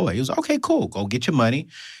this toy." He was like, "Okay, cool. Go get your money,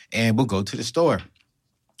 and we'll go to the store."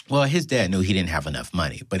 Well, his dad knew he didn't have enough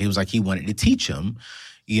money, but he was like, he wanted to teach him,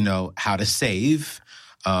 how to save,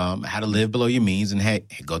 how to live below your means, and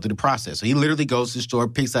go through the process. So he literally goes to the store,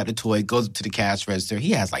 picks out the toy, goes to the cash register.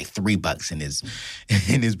 He has like $3 in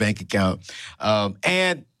his bank account.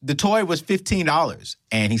 And the toy was $15.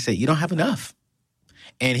 And he said, "You don't have enough."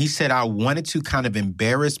 And he said, "I wanted to kind of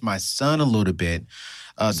embarrass my son a little bit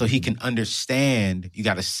so he can understand you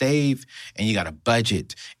got to save and you got to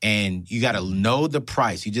budget and you got to know the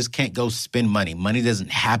price. You just can't go spend money. Money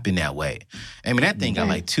doesn't happen that way." I mean, that thing got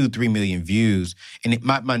like 2-3 million views. And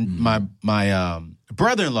my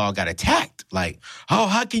brother-in-law got attacked. Like, "Oh,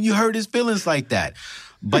 how can you hurt his feelings like that?"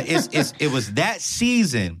 But it was that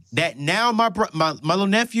season that now my little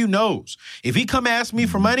nephew knows. If he come ask me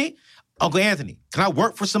for money, "Uncle Anthony, can I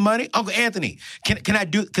work for some money? Uncle Anthony, can I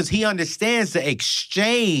do?" Because he understands the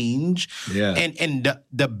exchange and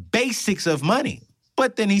the basics of money.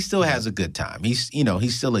 But then he still has a good time. He's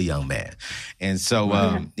still a young man, and so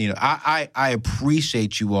I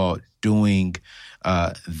appreciate you all doing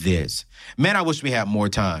this. Man, I wish we had more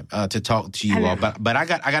time to talk to you all, but I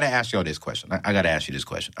got to ask y'all this question. I got to ask you this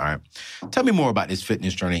question, all right? Tell me more about this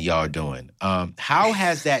fitness journey y'all are doing. How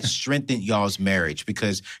has that strengthened y'all's marriage?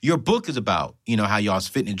 Because your book is about, how y'all's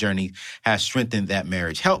fitness journey has strengthened that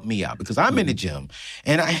marriage. Help me out, because I'm in the gym,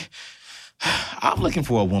 and I'm looking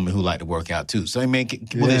for a woman who like to work out too. So, I mean,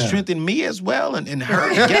 will it strengthen me as well and her?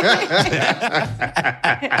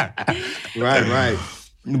 Right.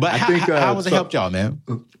 But how has it helped y'all, man?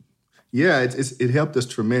 Yeah, it helped us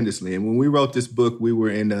tremendously. And when we wrote this book, we were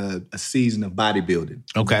in a season of bodybuilding.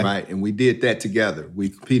 Okay. Right? And we did that together. We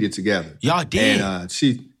competed together. Y'all did? And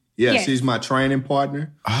she's my training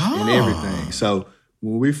partner and everything. So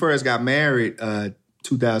when we first got married,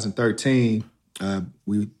 2013,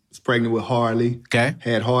 we was pregnant with Harley. Okay.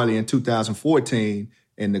 Had Harley in 2014.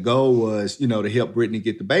 And the goal was, to help Brittany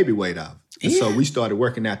get the baby weight off. And so we started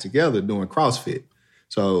working out together doing CrossFit.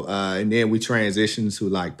 So, and then we transitioned to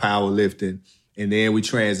like powerlifting, and then we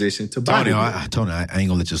transitioned to bodybuilding. Tony, I ain't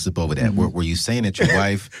gonna let you slip over that. Mm-hmm. Were you saying that your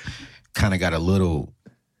wife kind of got a little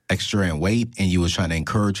extra in weight, and you was trying to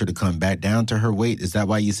encourage her to come back down to her weight? Is that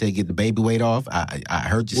why you said get the baby weight off? I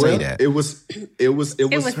heard you say that. It was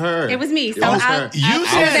her. It was me. So you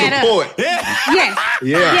said support. Yes.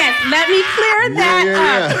 Let me clear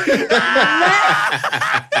that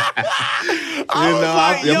up.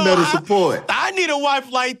 I'm there to support. I need a wife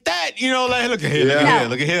like that. Like, look at here,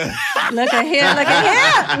 look at here.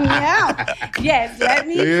 Yeah. Yes, let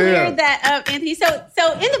me clear that up, Anthony. So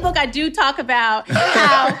in the book, I do talk about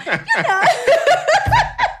how, let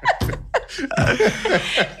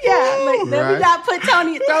me not throw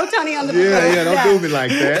Tony on the bus. Yeah, don't do me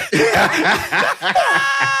like that.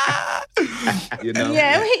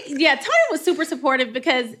 Tony was super supportive,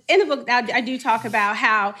 because in the book I do talk about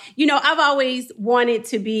how, I've always wanted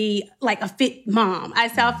to be like a fit mom. I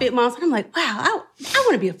saw fit moms and I'm like, wow, I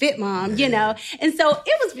want to be a fit mom, And so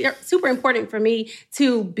it was super important for me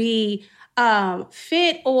to be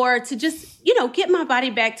fit, or to just, get my body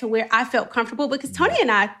back to where I felt comfortable, because Tony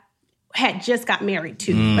and I had just got married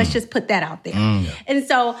too. Let's just put that out there. And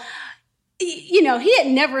so, he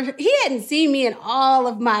hadn't seen me in all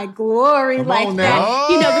of my glory that, because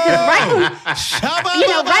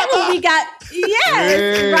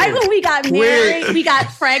right when we got married, we got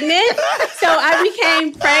pregnant. So I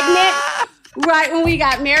became pregnant right when we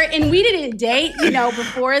got married, and we didn't date,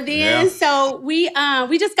 before then. Yeah. So we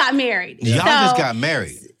just got married. Y'all just got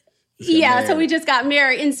married. So we just got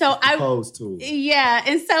married. And so and so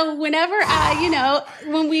whenever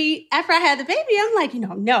after I had the baby, I'm like,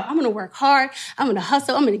 no, I'm going to work hard. I'm going to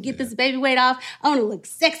hustle. I'm going to get this baby weight off. I want to look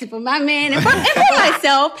sexy for my man and for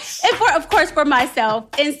myself, and for myself.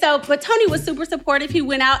 And so, but Tony was super supportive. He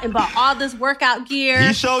went out and bought all this workout gear.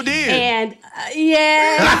 He sure did. And he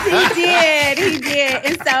did.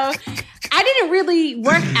 And so I didn't really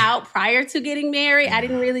work out prior to getting married. I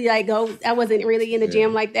didn't really go. I wasn't really in the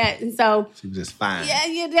gym like that. And so she was just fine.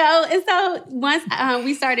 Yeah, And so once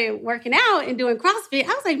we started working out and doing CrossFit, I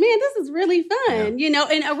was like, man, this is really fun,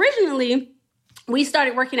 And originally, we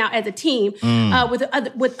started working out as a team with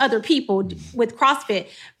other people with CrossFit.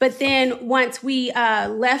 But then once we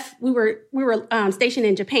left, we were stationed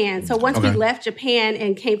in Japan. So once we left Japan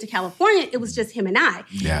and came to California, it was just him and I.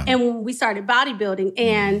 Yeah. And we started bodybuilding,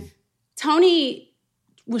 and Tony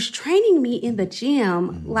was training me in the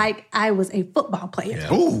gym like I was a football player.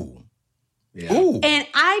 Yeah. Ooh. Yeah. Ooh. And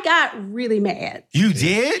I got really mad. You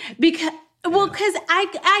did? Because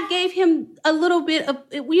I gave him a little bit of,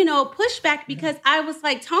 pushback, because I was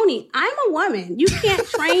like, Tony, I'm a woman. You can't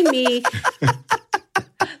train me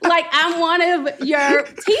like I'm one of your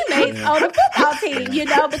teammates on the football team,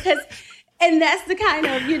 because... And that's the kind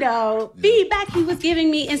of, feedback he was giving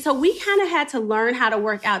me. And so we kind of had to learn how to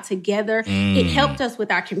work out together. It helped us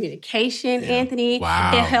with our communication, Anthony.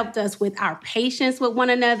 Wow. It helped us with our patience with one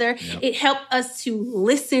another. Yep. It helped us to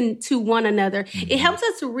listen to one another. It helps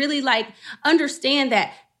us to really understand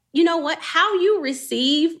that, how you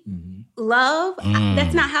receive love,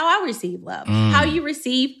 that's not how I receive love. How you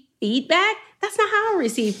receive feedback, that's not how I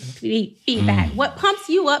receive feedback. What pumps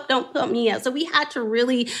you up don't pump me up. So we had to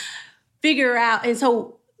really figure out, and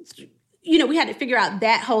so, we had to figure out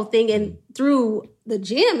that whole thing. And through the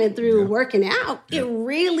gym and through working out, it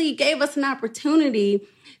really gave us an opportunity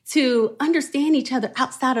to understand each other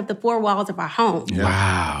outside of the four walls of our home. Yeah.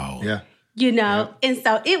 Wow. Yeah. And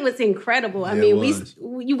so it was incredible. I mean,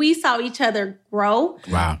 we saw each other grow.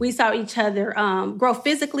 Wow. We saw each other grow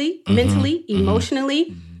physically, mentally,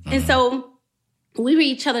 emotionally. And so we were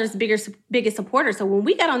each other's biggest supporters. So when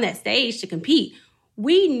we got on that stage to compete,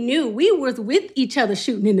 we knew we was with each other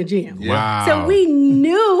shooting in the gym. Wow. So we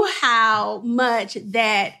knew how much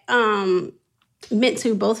that meant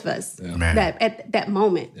to both of us that at that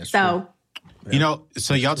moment. That's so. true. You know,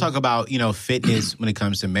 so y'all talk about, fitness when it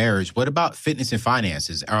comes to marriage. What about fitness and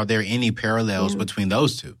finances? Are there any parallels between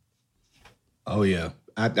those two? Oh, yeah.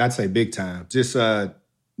 I'd say big time. Just so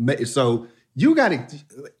you got to,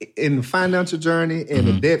 in the financial journey, in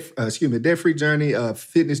the debt-free journey,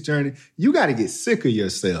 fitness journey, you got to get sick of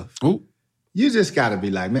yourself. Ooh. You just got to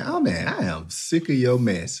be like, man, I am sick of your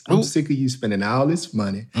mess. I'm sick of you spending all this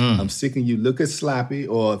money. I'm sick of you looking sloppy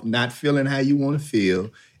or not feeling how you want to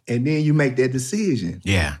feel. And then you make that decision.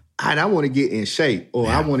 Yeah. I want to get in shape, or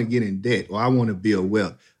I want to get in debt, or I want to build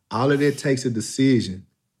wealth. All of that takes a decision,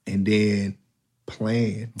 and then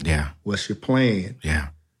plan. Yeah. What's your plan? Yeah.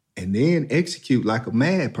 And then execute like a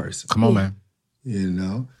mad person. Come on, man.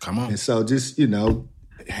 Come on. And so just,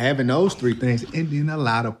 having those three things, and then a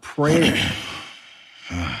lot of prayer.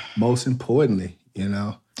 Most importantly,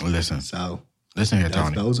 Listen. So listen here,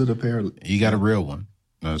 Tony. Those are the parallels. You got a real one.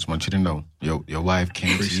 I just want you to know, your wife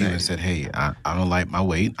came to you and said, "Hey, I don't like my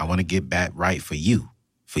weight. I want to get back right for you,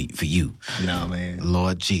 for you." No, man.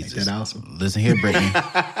 Lord Jesus, Ain't that awesome? Listen here, Brittany.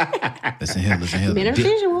 listen here. Men are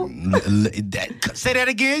visual. Say that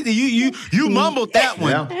again. You mumbled that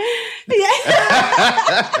one. Say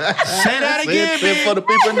that again, Say it for the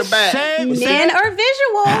people in the back. Men are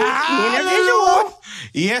visual. Men are visual.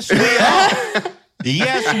 Yes, we are.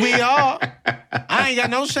 Yes, we are. I ain't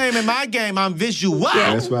got no shame in my game. I'm visual.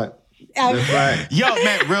 That's right. That's right. Yo,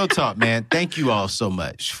 man, real talk, man. Thank you all so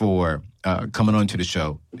much for coming on to the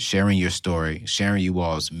show, sharing your story, sharing you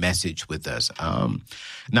all's message with us.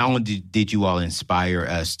 Not only did you all inspire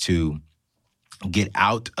us to get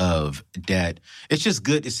out of debt, it's just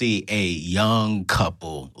good to see a young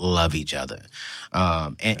couple love each other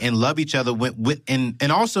and love each other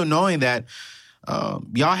and also knowing that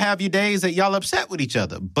y'all have your days that y'all upset with each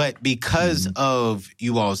other, but because of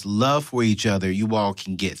you all's love for each other, you all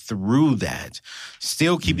can get through that,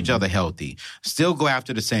 still keep each other healthy, still go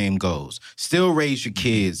after the same goals, still raise your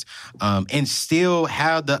kids, and still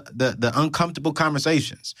have the uncomfortable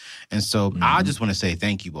conversations. And so I just want to say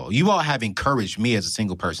thank you all. You all have encouraged me as a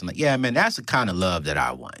single person. Like, yeah, man, that's the kind of love that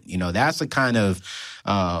I want. That's the kind of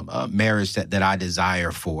marriage that I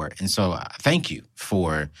desire for. And so thank you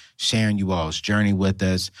for sharing you all's journey with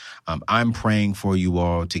us. I'm praying for you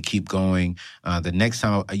all to keep going. The next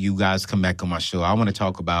time you guys come back on my show, I want to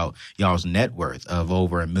talk about y'all's net worth of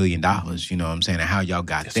over $1 million, you know what I'm saying, and how y'all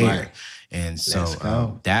got there. Right. And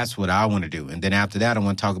so that's what I want to do. And then after that, I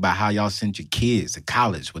want to talk about how y'all sent your kids to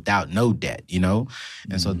college without no debt, And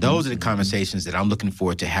so those are the conversations that I'm looking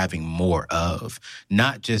forward to having more of.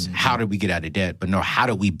 Not just how do we get out of debt, but no, how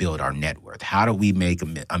do we build our net worth? How do we make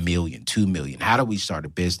 $1 million, $2 million? How do we start a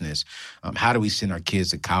business? How do we send our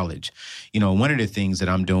kids to college? One of the things that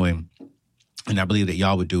I'm doing, and I believe that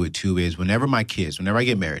y'all would do it too, is whenever I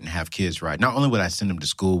get married and have kids, right, not only would I send them to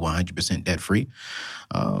school 100% debt-free,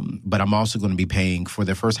 but I'm also going to be paying for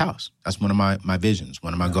their first house. That's one of my visions,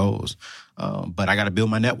 one of my goals. But I got to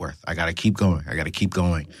build my net worth. I got to keep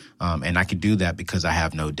going. And I can do that because I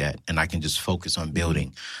have no debt, and I can just focus on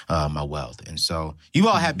building my wealth. And so you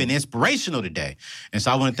all have been inspirational today. And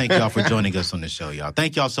so I want to thank y'all for joining us on the show, y'all.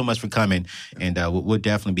 Thank y'all so much for coming, and we'll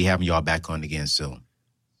definitely be having y'all back on again soon.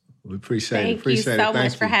 We appreciate it. Thank you so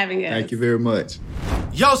much for having us. Thank you very much.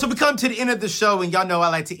 Yo, so we come to the end of the show, and y'all know I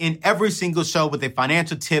like to end every single show with a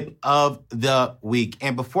financial tip of the week.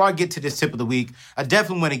 And before I get to this tip of the week, I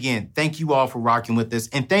definitely want to, again, thank you all for rocking with us,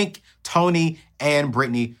 and thank Tony and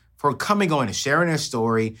Brittany for coming on and sharing their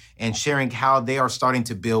story and sharing how they are starting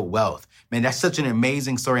to build wealth. Man, that's such an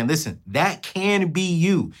amazing story. And listen, that can be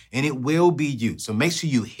you, and it will be you. So make sure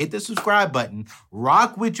you hit the subscribe button,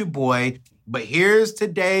 rock with your boy. But here's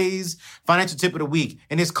today's financial tip of the week,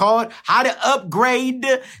 and it's called How to Upgrade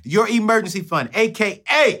Your Emergency Fund,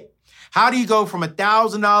 a.k.a. how do you go from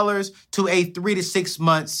 $1,000 to a 3 to 6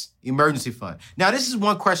 months emergency fund? Now, this is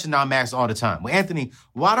one question I'm asked all the time. Well, Anthony,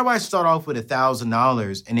 why do I start off with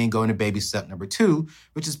 $1,000 and then go into baby step number 2,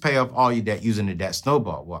 which is pay off all your debt using the debt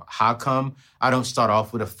snowball? Well, how come I don't start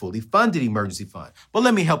off with a fully funded emergency fund? Well,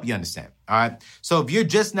 let me help you understand, all right? So if you're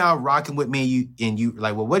just now rocking with me and you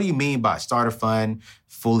like, well, what do you mean by starter fund,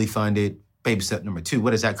 fully funded, baby step number 2,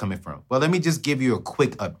 what is that coming from? Well, let me just give you a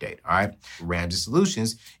quick update, all right? Ramsey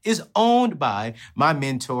Solutions is owned by my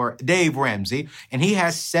mentor, Dave Ramsey, and he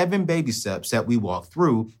has 7 baby steps that we walk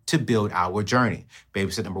through to build our journey. Baby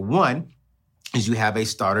step number 1 is you have a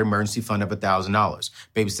starter emergency fund of $1,000.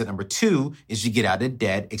 Baby step number 2 is you get out of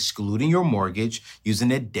debt, excluding your mortgage,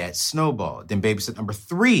 using a debt snowball. Then baby step number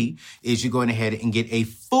 3 is you going ahead and get a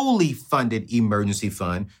fully funded emergency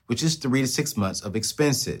fund, which is 3 to 6 months of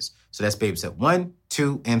expenses. So that's baby step 1,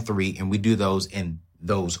 2, and 3, and we do those in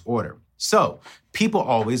those order. So people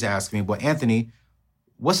always ask me, well, Anthony,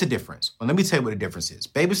 what's the difference? Well, let me tell you what the difference is.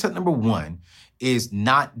 Baby step number 1 is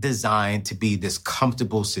not designed to be this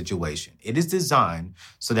comfortable situation. It is designed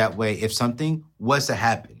so that way if something was to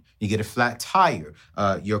happen, you get a flat tire,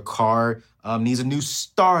 your car needs a new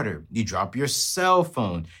starter, you drop your cell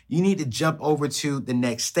phone, you need to jump over to the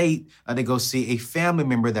next state to go see a family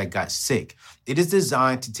member that got sick. It is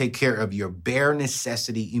designed to take care of your bare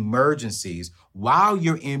necessity emergencies while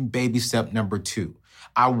you're in baby step number 2.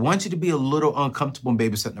 I want you to be a little uncomfortable in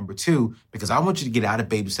baby step number 2 because I want you to get out of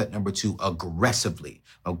baby step number 2 aggressively,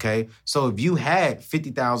 okay? So if you had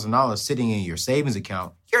 $50,000 sitting in your savings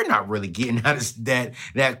account, you're not really getting out of debt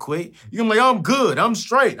that quick. You're like, I'm good, I'm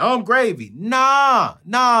straight, I'm gravy. Nah,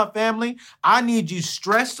 family. I need you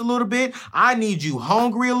stressed a little bit. I need you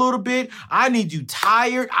hungry a little bit. I need you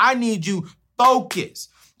tired. I need you focused.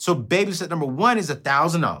 So baby step number 1 is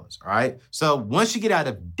 $1,000, all right? So once you get out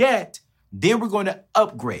of debt, then we're going to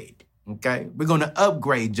upgrade, okay? We're going to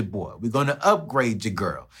upgrade your boy. We're going to upgrade your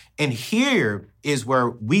girl. And here is where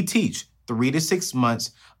we teach 3 to 6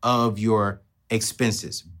 months of your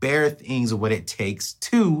expenses, bare things of what it takes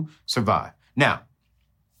to survive. Now,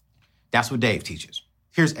 that's what Dave teaches.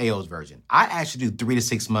 Here's AO's version. I actually do 3 to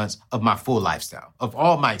 6 months of my full lifestyle, of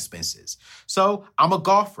all my expenses. So I'm a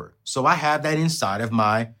golfer. So I have that inside of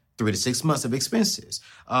my 3 to 6 months of expenses.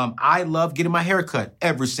 I love getting my hair cut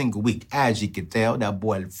every single week. As you can tell, that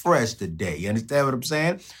boy fresh today. You understand what I'm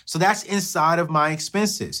saying? So that's inside of my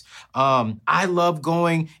expenses. I love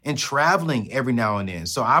going and traveling every now and then.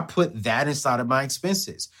 So I put that inside of my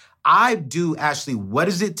expenses. I do actually, what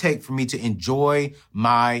does it take for me to enjoy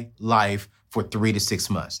my life for 3 to 6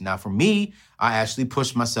 months? Now, for me, I actually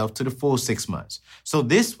push myself to the full 6 months. So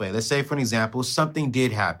this way, let's say, for an example, something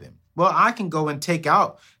did happen. Well, I can go and take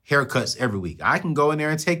out haircuts every week. I can go in there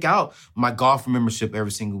and take out my golf membership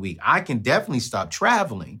every single week. I can definitely stop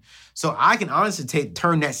traveling. So I can honestly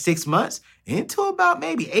turn that 6 months into about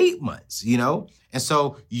maybe 8 months, you know? And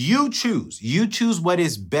so you choose what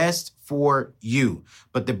is best for you.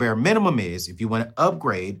 But the bare minimum is if you want to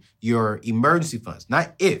upgrade your emergency funds,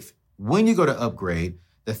 not if, when you go to upgrade,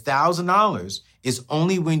 the $1,000 is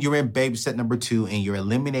only when you're in baby step number 2 and you're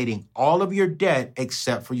eliminating all of your debt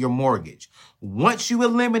except for your mortgage. Once you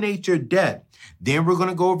eliminate your debt, then we're going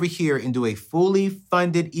to go over here and do a fully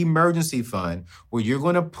funded emergency fund where you're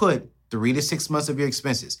going to put 3 to 6 months of your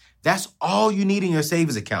expenses. That's all you need in your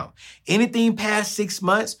savings account. Anything past 6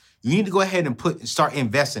 months, you need to go ahead and start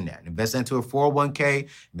investing that. Invest into a 401k,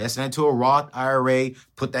 invest into a Roth IRA,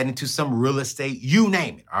 put that into some real estate, you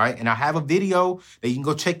name it, all right? And I have a video that you can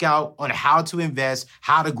go check out on how to invest,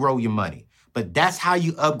 how to grow your money. But that's how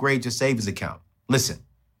you upgrade your savings account. Listen,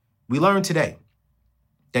 we learned today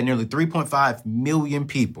that nearly 3.5 million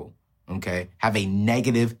people, okay, have a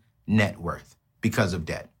negative net worth because of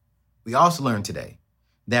debt. We also learned today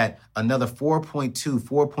that another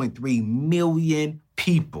 4.3 million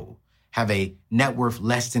people have a net worth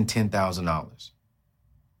less than $10,000.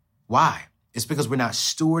 Why? It's because we're not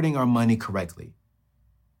stewarding our money correctly.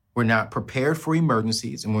 We're not prepared for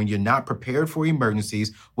emergencies. And when you're not prepared for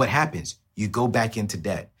emergencies, what happens? You go back into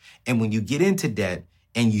debt. And when you get into debt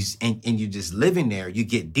and you're just living there, you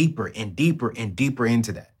get deeper and deeper and deeper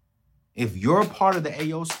into that. If you're a part of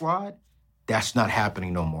the AO squad, that's not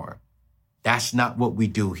happening no more. That's not what we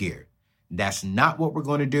do here. That's not what we're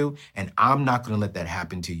going to do, and I'm not going to let that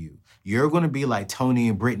happen to you. You're going to be like Tony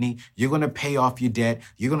and Brittany. You're going to pay off your debt.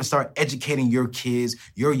 You're going to start educating your kids,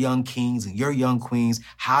 your young kings and your young queens,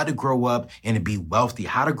 how to grow up and to be wealthy,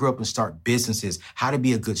 how to grow up and start businesses, how to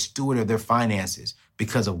be a good steward of their finances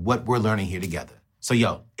because of what we're learning here together. So,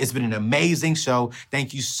 it's been an amazing show.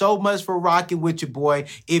 Thank you so much for rocking with your boy.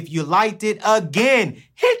 If you liked it, again,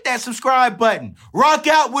 hit that subscribe button. Rock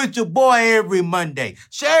out with your boy every Monday.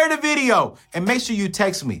 Share the video and make sure you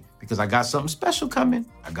text me because I got something special coming.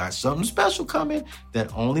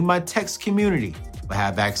 That only my text community will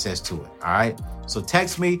have access to it. All right. So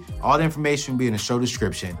text me. All the information will be in the show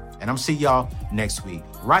description. And I'm see y'all next week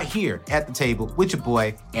right here at the table with your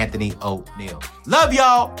boy, Anthony O'Neal. Love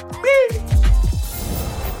y'all. Peace.